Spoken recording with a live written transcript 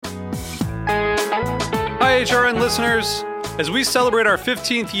HRN listeners. As we celebrate our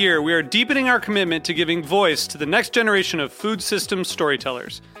 15th year, we are deepening our commitment to giving voice to the next generation of food systems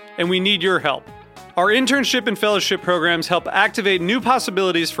storytellers, and we need your help. Our internship and fellowship programs help activate new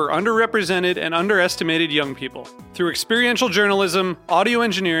possibilities for underrepresented and underestimated young people through experiential journalism, audio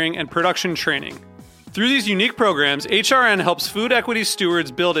engineering, and production training. Through these unique programs, HRN helps food equity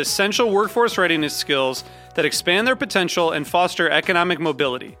stewards build essential workforce readiness skills that expand their potential and foster economic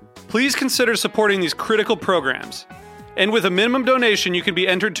mobility. Please consider supporting these critical programs. And with a minimum donation, you can be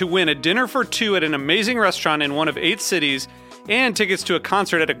entered to win a dinner for two at an amazing restaurant in one of 8 cities and tickets to a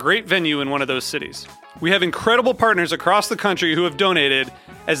concert at a great venue in one of those cities. We have incredible partners across the country who have donated,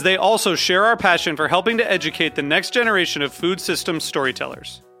 as they also share our passion for helping to educate the next generation of food systems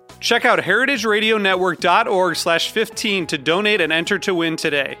storytellers. Check out heritageradionetwork.org/15 to donate and enter to win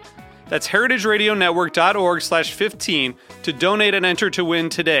today. That's heritageradionetwork.org/15 to donate and enter to win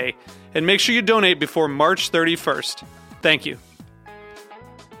today. And make sure you donate before March 31st. Thank you.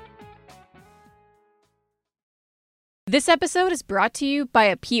 This episode is brought to you by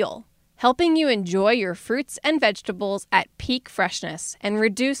Appeal, helping you enjoy your fruits and vegetables at peak freshness and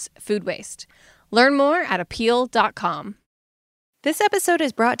reduce food waste. Learn more at appeal.com. This episode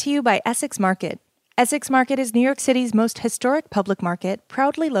is brought to you by Essex Market. Essex Market is New York City's most historic public market,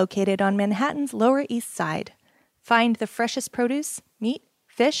 proudly located on Manhattan's Lower East Side. Find the freshest produce, meat,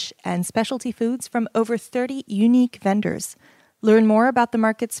 fish, and specialty foods from over 30 unique vendors. Learn more about the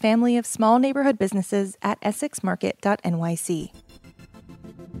market's family of small neighborhood businesses at essexmarket.nyc.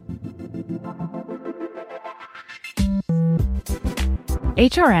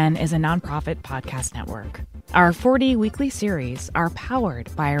 HRN is a nonprofit podcast network. Our 40 weekly series are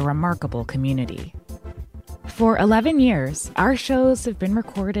powered by a remarkable community. For 11 years, our shows have been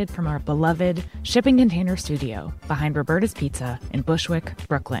recorded from our beloved shipping container studio behind Roberta's Pizza in Bushwick,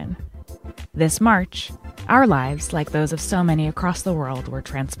 Brooklyn. This March, our lives, like those of so many across the world, were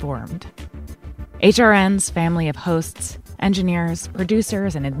transformed. HRN's family of hosts, engineers,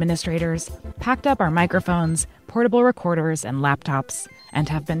 producers, and administrators packed up our microphones, portable recorders, and laptops, and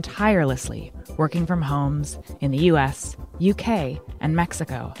have been tirelessly working from homes in the US, UK, and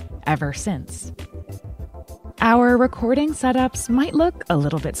Mexico ever since. Our recording setups might look a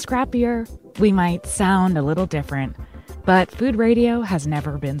little bit scrappier, we might sound a little different, but food radio has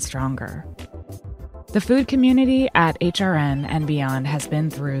never been stronger. The food community at HRN and beyond has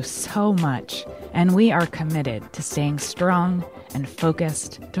been through so much, and we are committed to staying strong and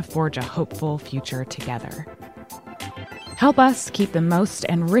focused to forge a hopeful future together. Help us keep the most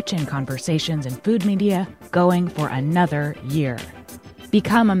enriching conversations in food media going for another year.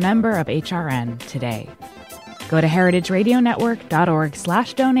 Become a member of HRN today. Go to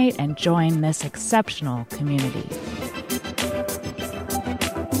heritageradionetwork.org/donate and join this exceptional community.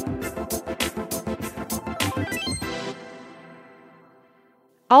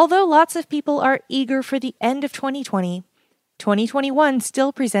 Although lots of people are eager for the end of 2020, 2021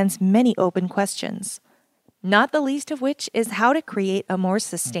 still presents many open questions, not the least of which is how to create a more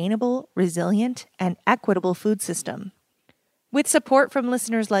sustainable, resilient, and equitable food system. With support from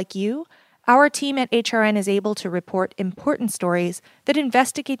listeners like you, our team at HRN is able to report important stories that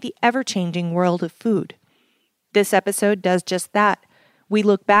investigate the ever-changing world of food. This episode does just that. We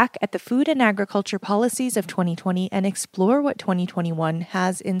look back at the food and agriculture policies of 2020 and explore what 2021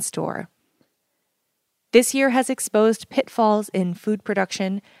 has in store. This year has exposed pitfalls in food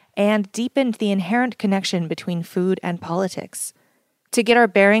production and deepened the inherent connection between food and politics. To get our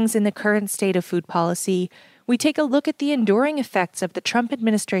bearings in the current state of food policy, we take a look at the enduring effects of the Trump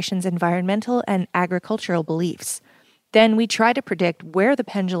administration's environmental and agricultural beliefs. Then we try to predict where the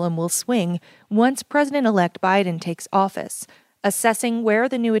pendulum will swing once President-elect Biden takes office, assessing where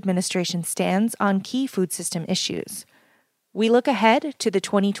the new administration stands on key food system issues. We look ahead to the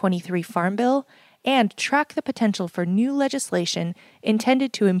 2023 Farm Bill and track the potential for new legislation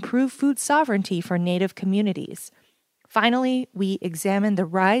intended to improve food sovereignty for Native communities. Finally, we examine the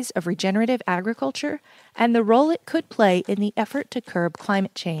rise of regenerative agriculture and the role it could play in the effort to curb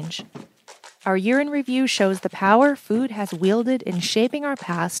climate change. Our year in review shows the power food has wielded in shaping our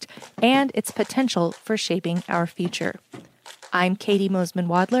past and its potential for shaping our future. I'm Katie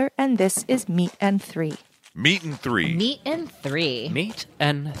Mosman-Wadler, and this is Meat and Three. Meat and Three. Meat and Three. Meat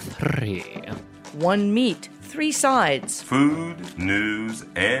and Three. One meat, 3 sides. Food, news,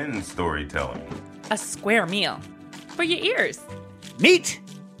 and storytelling. A square meal. For your ears. Meat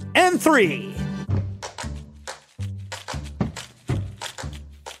and Three.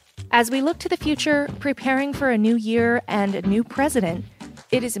 As we look to the future, preparing for a new year and a new president,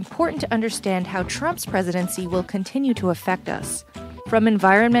 it is important to understand how Trump's presidency will continue to affect us. From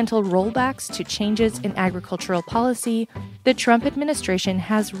environmental rollbacks to changes in agricultural policy, the Trump administration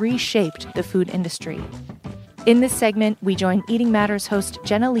has reshaped the food industry. In this segment, we join Eating Matters host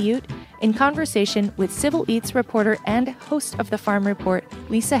Jenna Liut in conversation with Civil Eats reporter and host of the Farm Report,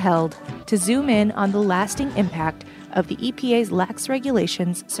 Lisa Held, to zoom in on the lasting impact of the EPA's lax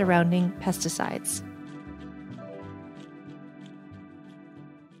regulations surrounding pesticides.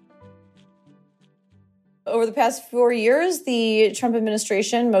 Over the past 4 years, the Trump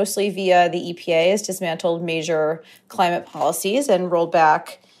administration, mostly via the EPA, has dismantled major climate policies and rolled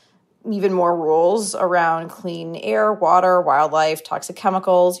back even more rules around clean air, water, wildlife, toxic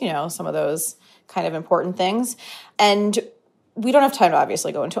chemicals, some of those kind of important things. And we don't have time to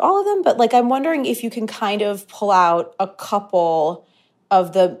obviously go into all of them, but I'm wondering if you can kind of pull out a couple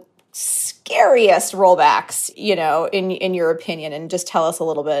of the scariest rollbacks, in your opinion, and just tell us a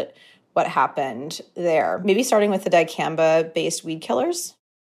little bit what happened there. Maybe starting with the dicamba-based weed killers.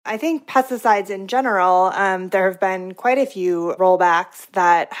 I think pesticides in general, there have been quite a few rollbacks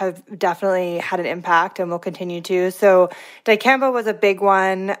that have definitely had an impact and will continue to. So dicamba was a big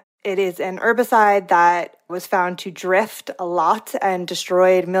one. It is an herbicide that was found to drift a lot and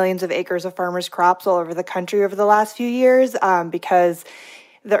destroyed millions of acres of farmers' crops all over the country over the last few years because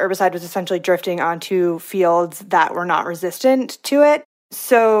the herbicide was essentially drifting onto fields that were not resistant to it.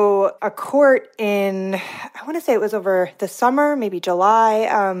 So a court I want to say it was over the summer, maybe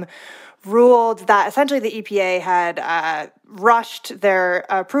July, ruled that essentially the EPA had rushed their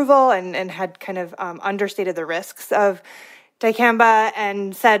approval and had kind of understated the risks of dicamba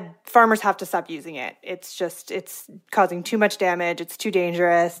and said farmers have to stop using it. It's causing too much damage. It's too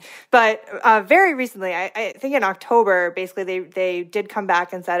dangerous. But very recently, I think in October, basically they did come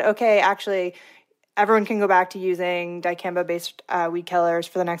back and said, okay, actually, everyone can go back to using dicamba-based weed killers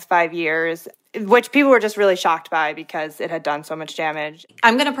for the next 5 years, which people were just really shocked by because it had done so much damage.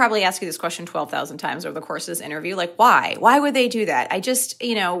 I'm going to probably ask you this question 12,000 times over the course of this interview. Why? Why would they do that? I just,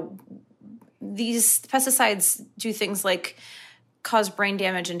 these pesticides do things like cause brain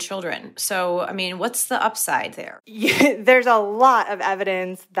damage in children. So, what's the upside there? There's a lot of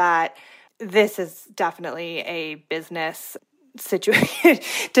evidence that this is definitely a business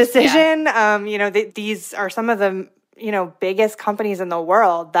decision. Yeah. These are some of the, biggest companies in the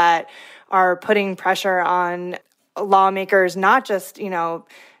world that are putting pressure on lawmakers, not just,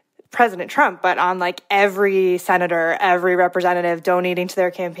 President Trump, but on every senator, every representative donating to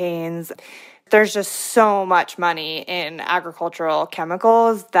their campaigns. There's just so much money in agricultural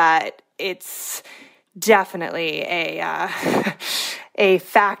chemicals that it's definitely a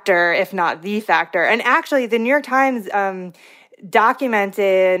factor, if not the factor. And actually, the New York Times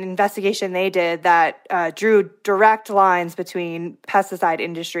documented an investigation they did that drew direct lines between pesticide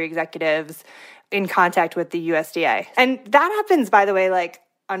industry executives in contact with the USDA. And that happens, by the way,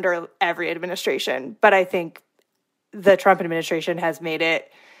 under every administration. But I think the Trump administration has made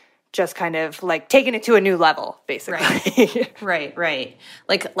it just kind of taking it to a new level, basically. Right.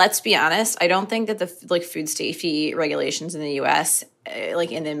 Let's be honest. I don't think that the food safety regulations in the U.S.,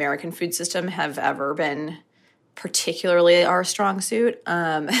 in the American food system, have ever been particularly our strong suit.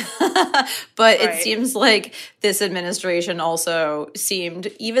 But right. It seems like this administration also seemed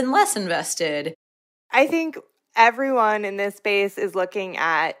even less invested. I think everyone in this space is looking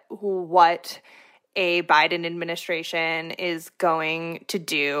at what a Biden administration is going to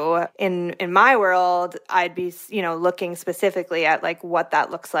do. In my world, I'd be, looking specifically at what that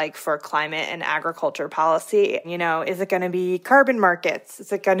looks like for climate and agriculture policy. Is it going to be carbon markets? Is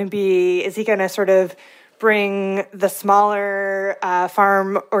he going to sort of bring the smaller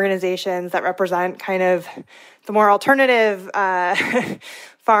farm organizations that represent kind of the more alternative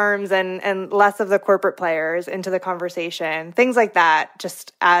farms and less of the corporate players into the conversation? Things like that,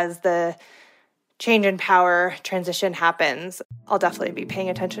 just as the change in power transition happens, I'll definitely be paying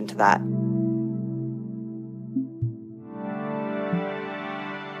attention to that.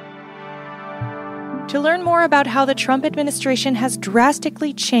 To learn more about how the Trump administration has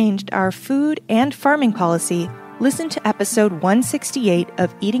drastically changed our food and farming policy, listen to episode 168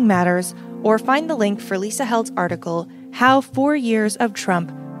 of Eating Matters, or find the link for Lisa Held's article, How 4 Years of Trump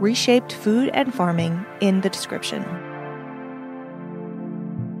Reshaped Food and Farming, in the description.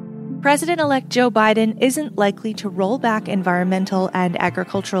 President-elect Joe Biden isn't likely to roll back environmental and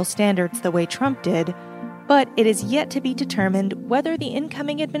agricultural standards the way Trump did, but it is yet to be determined whether the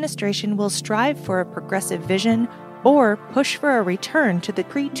incoming administration will strive for a progressive vision or push for a return to the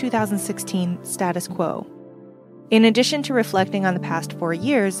pre-2016 status quo. In addition to reflecting on the past 4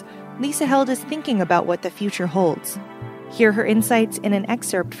 years, Lisa Held is thinking about what the future holds. Hear her insights in an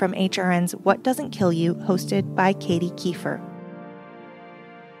excerpt from HRN's What Doesn't Kill You, hosted by Katie Kiefer.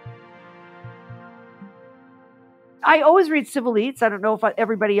 I always read Civil Eats. I don't know if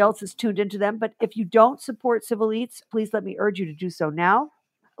everybody else is tuned into them, but if you don't support Civil Eats, please let me urge you to do so now.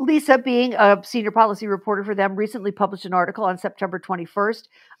 Lisa, being a senior policy reporter for them, recently published an article on September 21st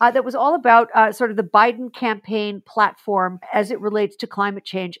that was all about sort of the Biden campaign platform as it relates to climate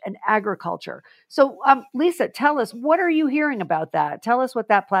change and agriculture. So, Lisa, tell us, what are you hearing about that? Tell us what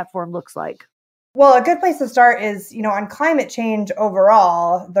that platform looks like. Well, a good place to start is, on climate change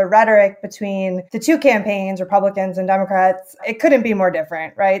overall, the rhetoric between the two campaigns, Republicans and Democrats, it couldn't be more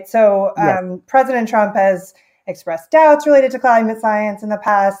different, right? So President Trump has expressed doubts related to climate science in the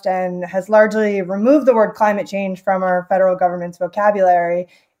past and has largely removed the word climate change from our federal government's vocabulary,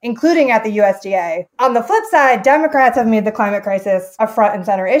 including at the USDA. On the flip side, Democrats have made the climate crisis a front and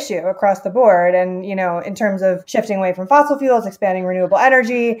center issue across the board. And, in terms of shifting away from fossil fuels, expanding renewable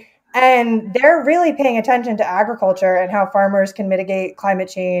energy. And they're really paying attention to agriculture and how farmers can mitigate climate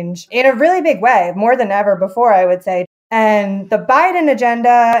change in a really big way, more than ever before, I would say. And the Biden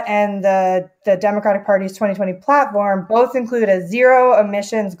agenda and the Democratic Party's 2020 platform both include a zero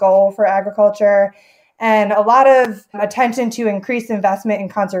emissions goal for agriculture and a lot of attention to increased investment in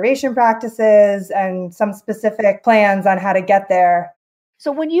conservation practices and some specific plans on how to get there.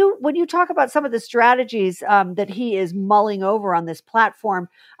 So when you talk about some of the strategies that he is mulling over on this platform,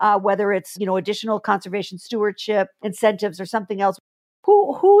 whether it's additional conservation stewardship incentives or something else,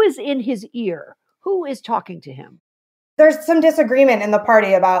 who is in his ear? Who is talking to him? There's some disagreement in the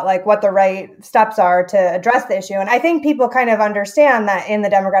party about what the right steps are to address the issue. And I think people kind of understand that in the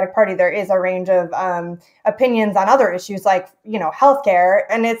Democratic Party, there is a range of opinions on other issues like, healthcare.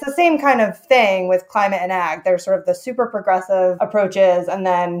 And it's the same kind of thing with climate and ag. There's sort of the super progressive approaches and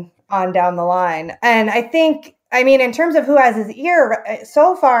then on down the line. And I think, in terms of who has his ear,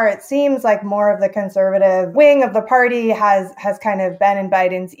 so far, it seems like more of the conservative wing of the party has kind of been in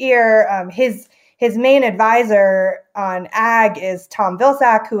Biden's ear. His main advisor on ag is Tom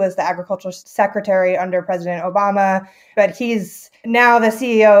Vilsack, who was the agriculture secretary under President Obama, but he's now the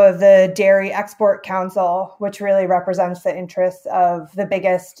CEO of the Dairy Export Council, which really represents the interests of the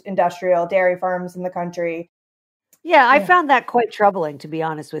biggest industrial dairy farms in the country. Yeah, I found that quite troubling, to be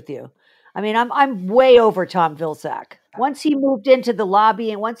honest with you. I'm way over Tom Vilsack. Once he moved into the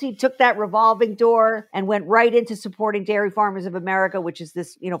lobby and once he took that revolving door and went right into supporting Dairy Farmers of America, which is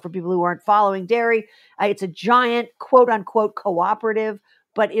this, for people who aren't following dairy, it's a giant quote unquote cooperative,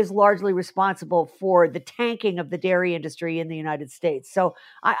 but is largely responsible for the tanking of the dairy industry in the United States. So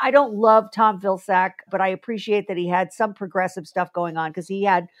I don't love Tom Vilsack, but I appreciate that he had some progressive stuff going on because he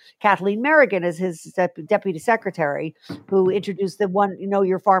had Kathleen Merrigan as his deputy secretary, who introduced the one, Know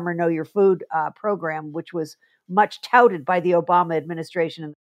Your Farmer, Know Your Food program, which was much touted by the Obama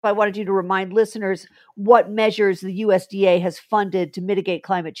administration. I wanted you to remind listeners what measures the USDA has funded to mitigate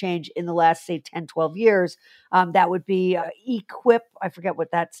climate change in the last, say, 10, 12 years. That would be EQIP. I forget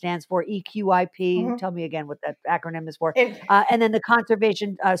what that stands for. EQIP. Mm-hmm. Tell me again what that acronym is for. And then the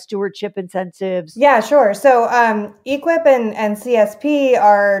conservation stewardship incentives. Yeah, sure. So EQIP and CSP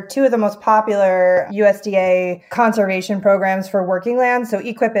are two of the most popular USDA conservation programs for working land. So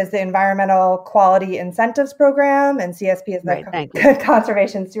EQIP is the Environmental Quality Incentives Program, and CSP is the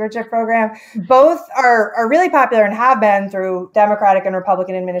Conservation Stewardship Program. Both are really popular and have been through Democratic and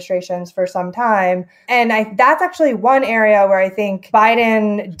Republican administrations for some time. And that's actually one area where I think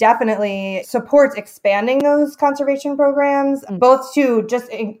Biden definitely supports expanding those conservation programs, both to just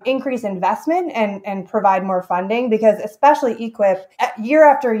increase investment and provide more funding, because especially EQIP, year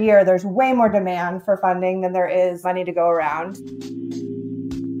after year, there's way more demand for funding than there is money to go around.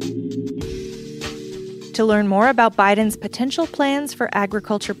 To learn more about Biden's potential plans for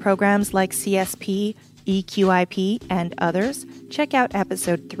agriculture programs like CSP, EQIP, and others, check out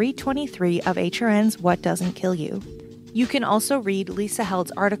episode 323 of HRN's What Doesn't Kill You. You can also read Lisa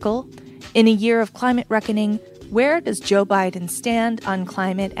Held's article, In a Year of Climate Reckoning, Where Does Joe Biden Stand on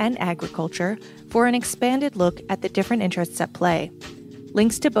Climate and Agriculture, for an expanded look at the different interests at play.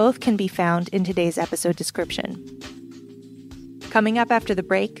 Links to both can be found in today's episode description. Coming up after the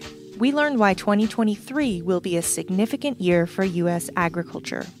break, we learn why 2023 will be a significant year for U.S.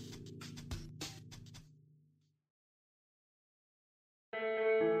 agriculture.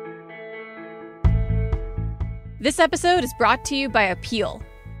 This episode is brought to you by Appeal.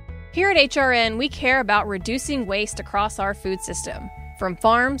 Here at HRN, we care about reducing waste across our food system, from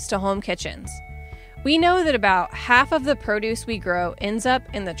farms to home kitchens. We know that about half of the produce we grow ends up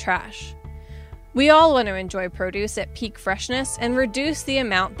in the trash. We all want to enjoy produce at peak freshness and reduce the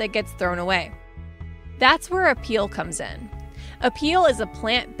amount that gets thrown away. That's where Appeal comes in. Appeal is a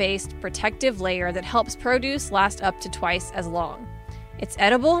plant-based protective layer that helps produce last up to twice as long. It's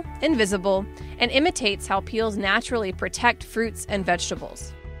edible, invisible, and imitates how peels naturally protect fruits and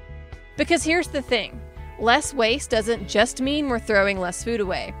vegetables. Because here's the thing, less waste doesn't just mean we're throwing less food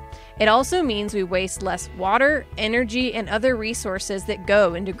away. It also means we waste less water, energy, and other resources that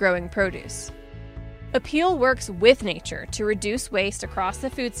go into growing produce. A peel works with nature to reduce waste across the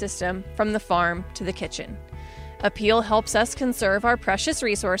food system from the farm to the kitchen. A peel helps us conserve our precious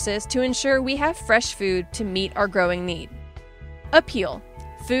resources to ensure we have fresh food to meet our growing need. A peel,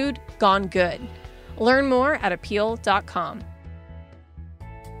 food gone good. Learn more at apeel.com.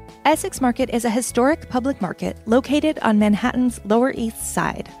 Essex Market is a historic public market located on Manhattan's Lower East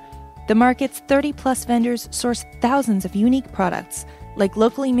Side. The market's 30-plus vendors source thousands of unique products, like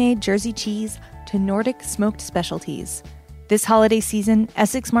locally made Jersey cheese to Nordic smoked specialties. This holiday season,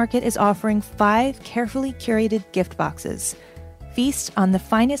 Essex Market is offering 5 carefully curated gift boxes. Feast on the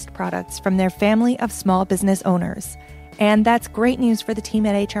finest products from their family of small business owners. And that's great news for the team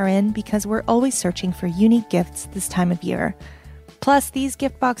at HRN because we're always searching for unique gifts this time of year. Plus, these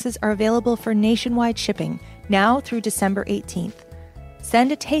gift boxes are available for nationwide shipping now through December 18th.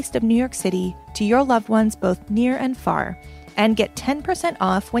 Send a taste of New York City to your loved ones both near and far and get 10%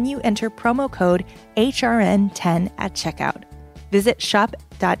 off when you enter promo code HRN10 at checkout. Visit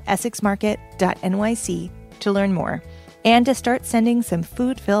shop.essexmarket.nyc to learn more and to start sending some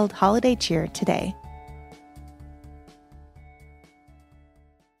food-filled holiday cheer today.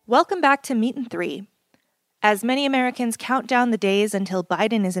 Welcome back to Meat and Three. As many Americans count down the days until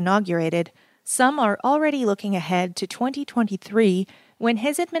Biden is inaugurated, some are already looking ahead to 2023 when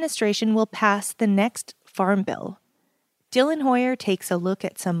his administration will pass the next Farm Bill. Dylan Hoyer takes a look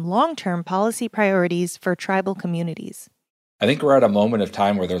at some long-term policy priorities for tribal communities. I think we're at a moment of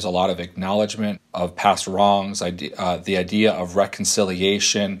time where there's a lot of acknowledgement of past wrongs, the idea of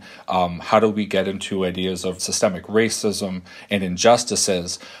reconciliation. How do we get into ideas of systemic racism and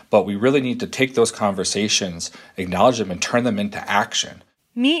injustices? But we really need to take those conversations, acknowledge them, and turn them into action.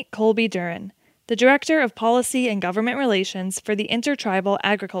 Meet Colby Duran, the Director of Policy and Government Relations for the Intertribal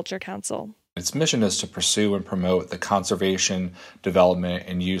Agriculture Council. Its mission is to pursue and promote the conservation, development,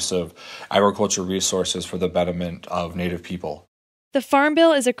 and use of agricultural resources for the betterment of Native people. The Farm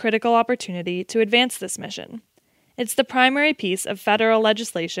Bill is a critical opportunity to advance this mission. It's the primary piece of federal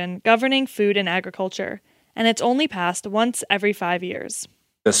legislation governing food and agriculture, and it's only passed once every 5 years.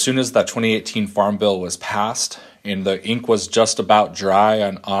 As soon as that 2018 Farm Bill was passed and the ink was just about dry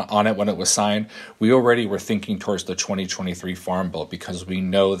on it when it was signed, we already were thinking towards the 2023 Farm Bill because we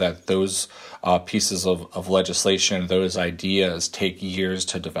know that those pieces of legislation, those ideas take years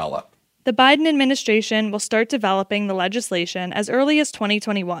to develop. The Biden administration will start developing the legislation as early as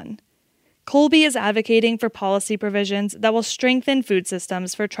 2021. Colby is advocating for policy provisions that will strengthen food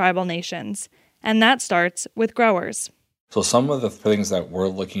systems for tribal nations, and that starts with growers. So some of the things that we're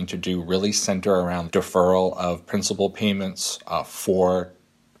looking to do really center around deferral of principal payments for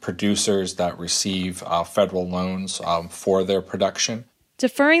producers that receive federal loans for their production.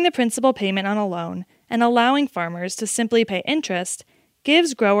 Deferring the principal payment on a loan and allowing farmers to simply pay interest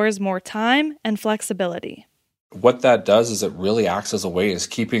gives growers more time and flexibility. What that does is it really acts as a way of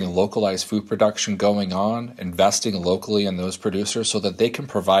keeping localized food production going on, investing locally in those producers so that they can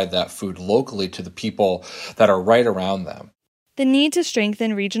provide that food locally to the people that are right around them. The need to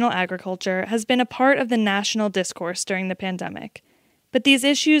strengthen regional agriculture has been a part of the national discourse during the pandemic, but these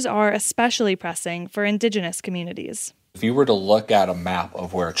issues are especially pressing for Indigenous communities. If you were to look at a map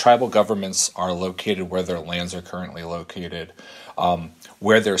of where tribal governments are located, where their lands are currently located,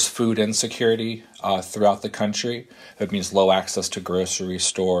 where there's food insecurity throughout the country, that means low access to grocery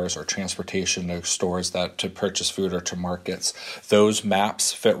stores or transportation to stores to purchase food or to markets, those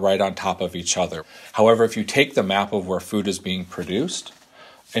maps fit right on top of each other. However, if you take the map of where food is being produced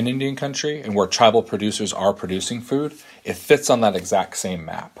in Indian country and where tribal producers are producing food, it fits on that exact same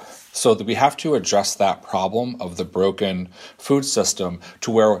map. So that we have to address that problem of the broken food system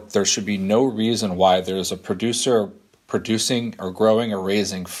to where there should be no reason why there's a producer producing or growing or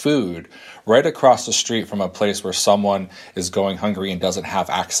raising food right across the street from a place where someone is going hungry and doesn't have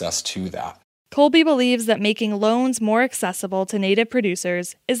access to that. Colby believes that making loans more accessible to Native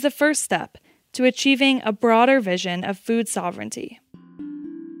producers is the first step to achieving a broader vision of food sovereignty.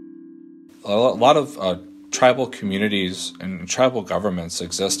 A lot of tribal communities and tribal governments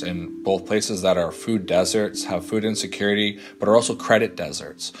exist in both places that are food deserts, have food insecurity, but are also credit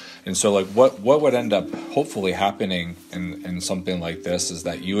deserts. And so like what would end up hopefully happening in something like this is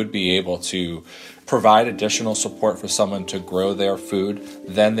that you would be able to provide additional support for someone to grow their food.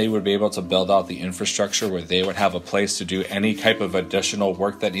 Then they would be able to build out the infrastructure where they would have a place to do any type of additional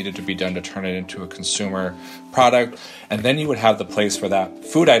work that needed to be done to turn it into a consumer product. And then you would have the place for that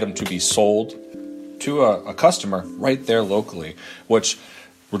food item to be sold to a customer right there locally, which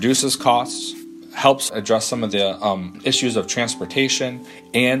reduces costs, helps address some of the issues of transportation,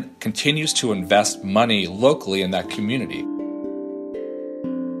 and continues to invest money locally in that community.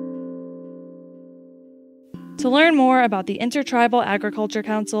 To learn more about the Intertribal Agriculture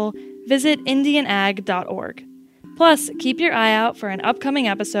Council, visit indianag.org. Plus, keep your eye out for an upcoming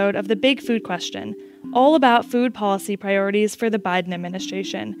episode of The Big Food Question, all about food policy priorities for the Biden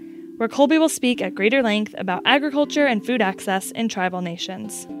administration, where Colby will speak at greater length about agriculture and food access in tribal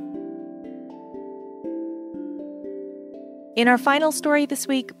nations. In our final story this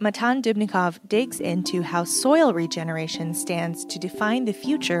week, Matan Dubnikov digs into how soil regeneration stands to define the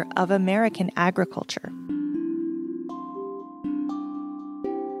future of American agriculture.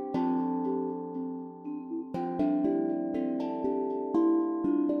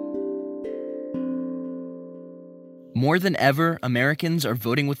 More than ever, Americans are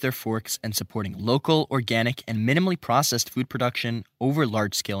voting with their forks and supporting local, organic, and minimally processed food production over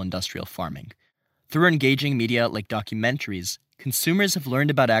large-scale industrial farming. Through engaging media like documentaries, consumers have learned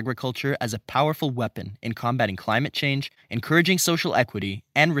about agriculture as a powerful weapon in combating climate change, encouraging social equity,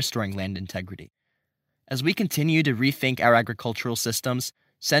 and restoring land integrity. As we continue to rethink our agricultural systems,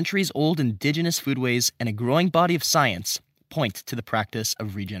 centuries-old indigenous foodways and a growing body of science point to the practice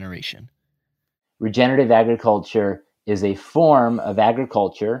of regeneration. Regenerative agriculture is a form of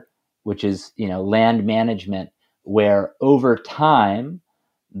agriculture, which is, land management, where over time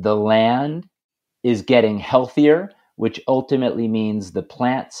the land is getting healthier, which ultimately means the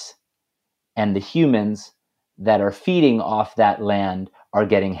plants and the humans that are feeding off that land are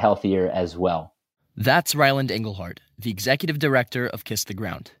getting healthier as well. That's Ryland Engelhardt, the executive director of Kiss the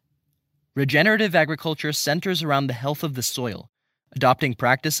Ground. Regenerative agriculture centers around the health of the soil, adopting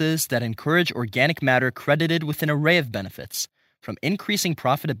practices that encourage organic matter credited with an array of benefits, from increasing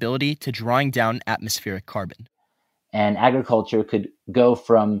profitability to drawing down atmospheric carbon. And agriculture could go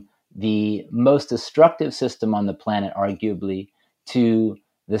from the most destructive system on the planet, arguably, to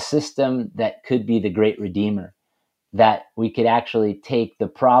the system that could be the great redeemer, that we could actually take the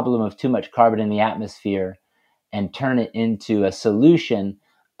problem of too much carbon in the atmosphere and turn it into a solution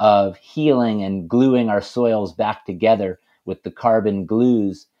of healing and gluing our soils back together with the carbon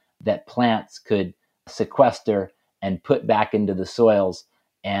glues that plants could sequester and put back into the soils,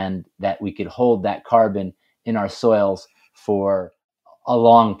 and that we could hold that carbon in our soils for a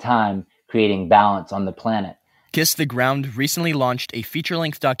long time, creating balance on the planet. Kiss the Ground recently launched a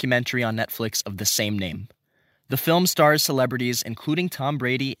feature-length documentary on Netflix of the same name. The film stars celebrities including Tom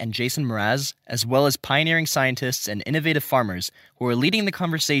Brady and Jason Mraz, as well as pioneering scientists and innovative farmers who are leading the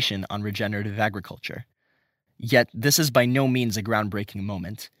conversation on regenerative agriculture. Yet, this is by no means a groundbreaking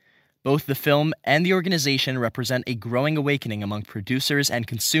moment. Both the film and the organization represent a growing awakening among producers and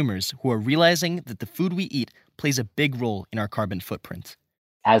consumers who are realizing that the food we eat plays a big role in our carbon footprint.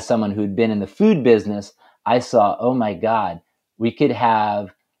 As someone who'd been in the food business, I saw, oh my God, we could have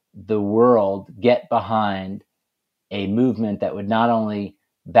the world get behind a movement that would not only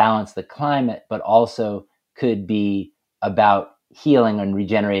balance the climate, but also could be about healing and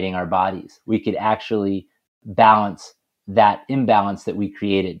regenerating our bodies. We could actually balance that imbalance that we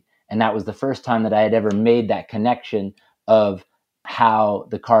created. And that was the first time that I had ever made that connection of how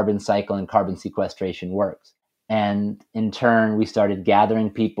the carbon cycle and carbon sequestration works. And in turn, we started gathering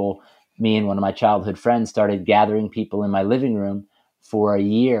people. Me and one of my childhood friends started gathering people in my living room for a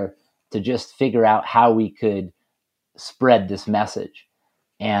year to just figure out how we could spread this message.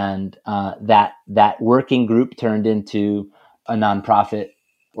 And that working group turned into a nonprofit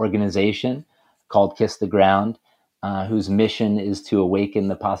organization called Kiss the Ground, whose mission is to awaken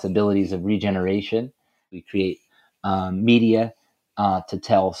the possibilities of regeneration. We create media to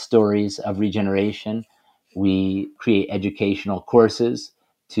tell stories of regeneration. We create educational courses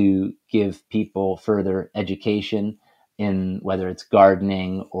to give people further education in whether it's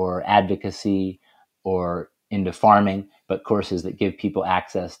gardening or advocacy or into farming, but courses that give people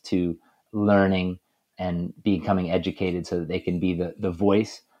access to learning and becoming educated so that they can be the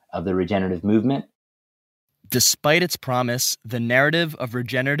voice of the regenerative movement. Despite its promise, the narrative of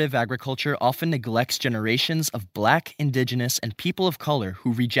regenerative agriculture often neglects generations of Black, Indigenous, and people of color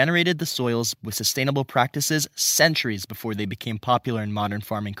who regenerated the soils with sustainable practices centuries before they became popular in modern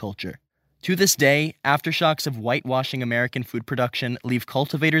farming culture. To this day, aftershocks of whitewashing American food production leave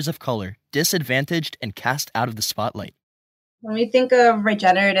cultivators of color disadvantaged and cast out of the spotlight. When we think of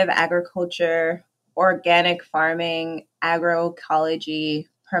regenerative agriculture, organic farming, agroecology,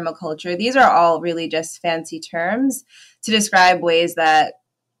 permaculture, these are all really just fancy terms to describe ways that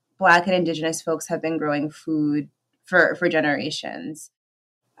Black and Indigenous folks have been growing food for generations.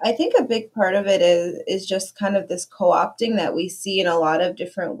 I think a big part of it is just kind of this co-opting that we see in a lot of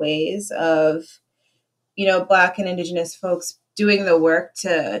different ways of, Black and Indigenous folks doing the work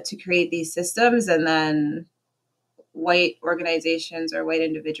to create these systems, and then white organizations or white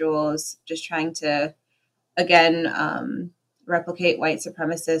individuals just trying to, again, replicate white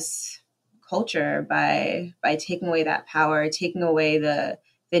supremacist culture by taking away that power, taking away the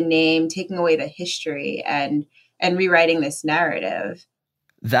name, taking away the history, and rewriting this narrative.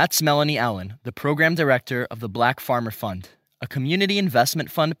 That's Melanie Allen, the program director of the Black Farmer Fund, a community investment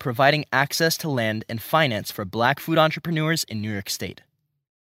fund providing access to land and finance for Black food entrepreneurs in New York State.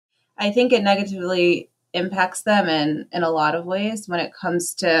 I think it negatively impacts them in a lot of ways when it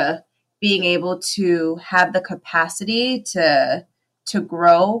comes to being able to have the capacity to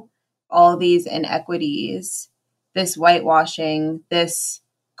grow all these inequities, this whitewashing, this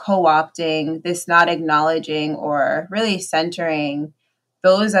co-opting, this not acknowledging or really centering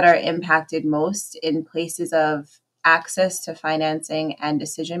those that are impacted most in places of access to financing and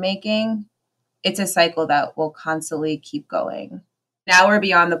decision-making. It's a cycle that will constantly keep going. Now we're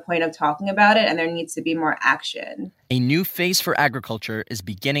beyond the point of talking about it, and there needs to be more action. A new phase for agriculture is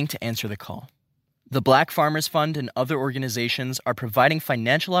beginning to answer the call. The Black Farmers Fund and other organizations are providing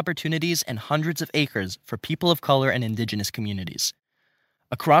financial opportunities and hundreds of acres for people of color and Indigenous communities.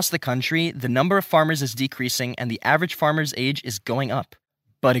 Across the country, the number of farmers is decreasing and the average farmer's age is going up.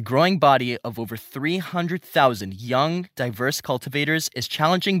 But a growing body of over 300,000 young, diverse cultivators is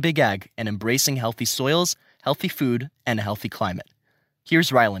challenging Big Ag and embracing healthy soils, healthy food, and a healthy climate.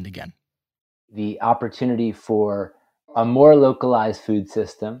 Here's Ryland again. The opportunity for a more localized food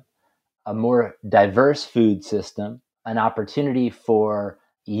system, a more diverse food system, an opportunity for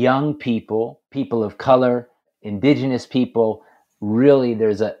young people, people of color, Indigenous people. Really,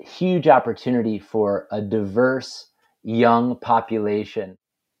 there's a huge opportunity for a diverse young population.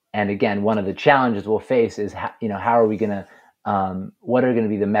 And again, one of the challenges we'll face is, how are we going to, what are going to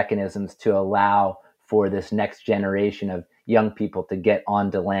be the mechanisms to allow for this next generation of young people to get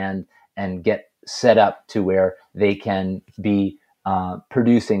onto land and get set up to where they can be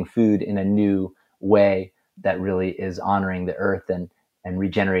producing food in a new way that really is honoring the earth and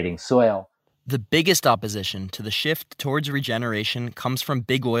regenerating soil. The biggest opposition to the shift towards regeneration comes from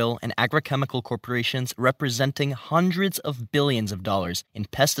big oil and agrochemical corporations representing hundreds of billions of dollars in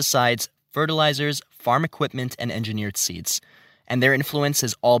pesticides, fertilizers, farm equipment, and engineered seeds. And their influence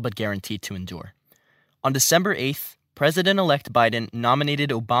is all but guaranteed to endure. On December 8th, President-elect Biden nominated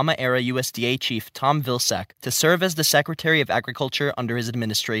Obama-era USDA chief Tom Vilsack to serve as the Secretary of Agriculture under his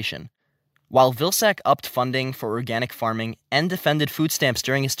administration. While Vilsack upped funding for organic farming and defended food stamps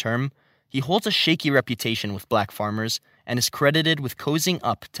during his term, he holds a shaky reputation with Black farmers and is credited with cozying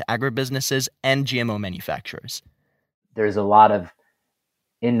up to agribusinesses and GMO manufacturers. There's a lot of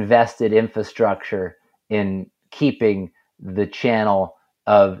invested infrastructure in keeping the channel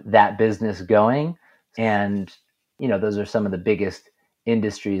of that business going. And, those are some of the biggest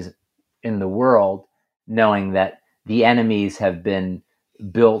industries in the world, knowing that the enemies have been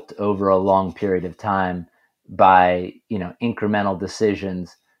built over a long period of time by, incremental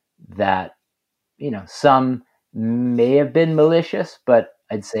decisions that, some may have been malicious, but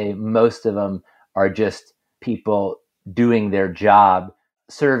I'd say most of them are just people doing their job,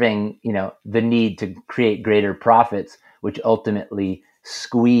 serving, the need to create greater profits, which ultimately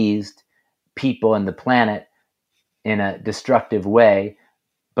squeezed people and the planet in a destructive way.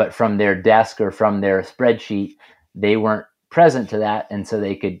 But from their desk or from their spreadsheet, they weren't present to that. And so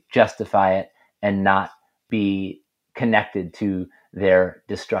they could justify it and not be connected to their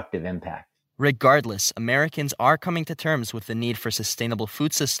destructive impact. Regardless, Americans are coming to terms with the need for sustainable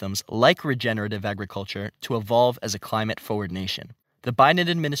food systems like regenerative agriculture to evolve as a climate-forward nation. The Biden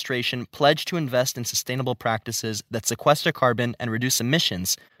administration pledged to invest in sustainable practices that sequester carbon and reduce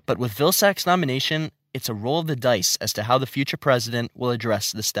emissions, but with Vilsack's nomination, it's a roll of the dice as to how the future president will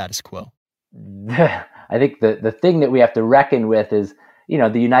address the status quo. I think the thing that we have to reckon with is,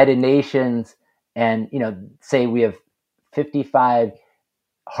 the United Nations and, say we have 55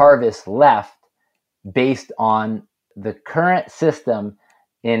 harvests left, based on the current system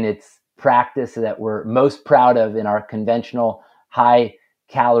in its practice that we're most proud of in our conventional high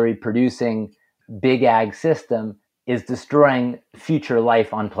calorie producing big ag system is destroying future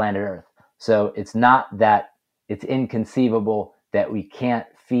life on planet Earth. So it's not that it's inconceivable that we can't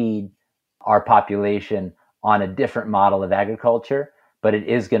feed our population on a different model of agriculture, but it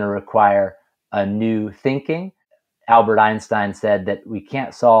is going to require a new thinking. Albert Einstein said that we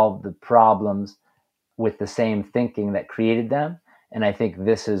can't solve the problems with the same thinking that created them. And I think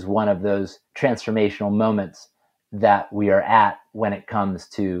this is one of those transformational moments that we are at when it comes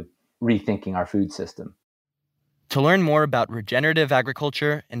to rethinking our food system. To learn more about regenerative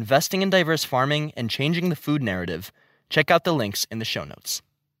agriculture, investing in diverse farming, and changing the food narrative, check out the links in the show notes.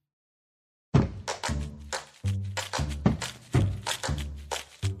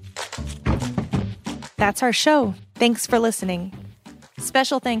 That's our show. Thanks for listening.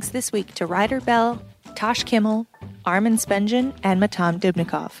 Special thanks this week to Ryder Bell, Tosh Kimmel, Armin Spengen, and Matam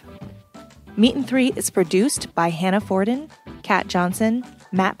Dubnikov. Meat and Three is produced by Hannah Forden, Kat Johnson,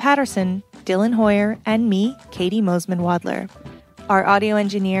 Matt Patterson, Dylan Hoyer, and me, Katie Mosman-Wadler. Our audio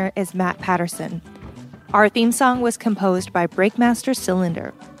engineer is Matt Patterson. Our theme song was composed by Breakmaster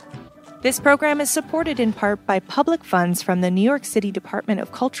Cylinder. This program is supported in part by public funds from the New York City Department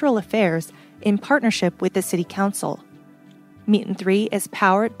of Cultural Affairs in partnership with the City Council. Meat and Three is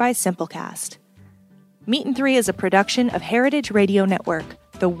powered by Simplecast. Meat and Three is a production of Heritage Radio Network,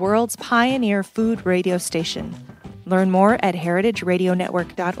 the world's pioneer food radio station. Learn more at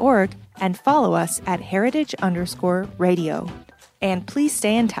heritageradionetwork.org and follow us at heritage_radio. And please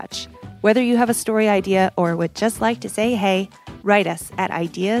stay in touch. Whether you have a story idea or would just like to say hey, write us at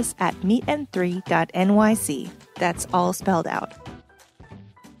ideas@meetand3.nyc. That's all spelled out.